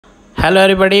Hello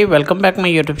everybody, welcome back to my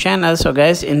YouTube channel. So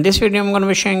guys, in this video I'm going to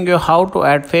be showing you how to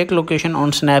add fake location on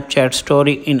Snapchat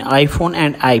story in iPhone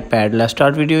and iPad. Let's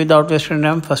start video without wasting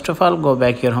time. First of all, go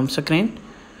back your home screen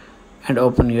and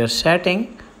open your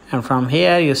setting, and from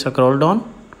here you scroll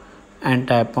down and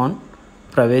tap on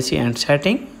privacy and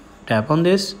setting. Tap on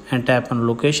this and tap on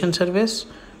location service.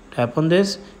 Tap on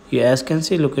this. You as can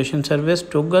see location service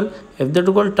toggle. If the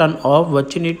toggle turn off,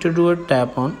 what you need to do is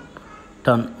tap on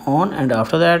turn on, and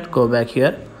after that go back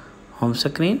here home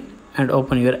screen and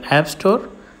open your app store,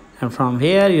 and from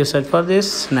here you search for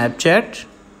this Snapchat.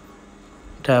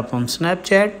 Tap on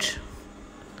Snapchat,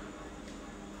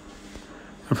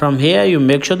 and from here you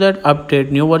make sure that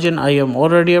update new version. I am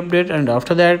already updated, and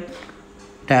after that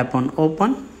tap on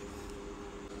open,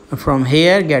 and from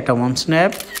here get a one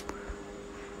snap,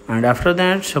 and after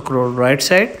that scroll right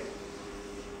side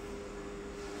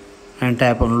and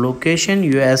tap on location.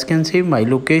 You as can see my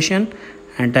location,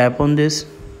 and tap on this,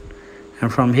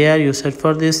 and from here you search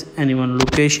for this anyone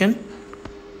location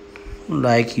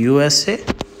like USA.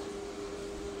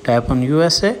 Tap on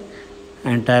USA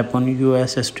and tap on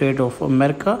US state of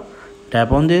America.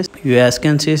 Tap on this. You as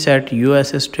can see set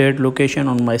US state location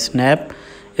on my snap.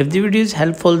 If the video is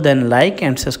helpful, then like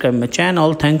and subscribe my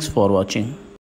channel. Thanks for watching.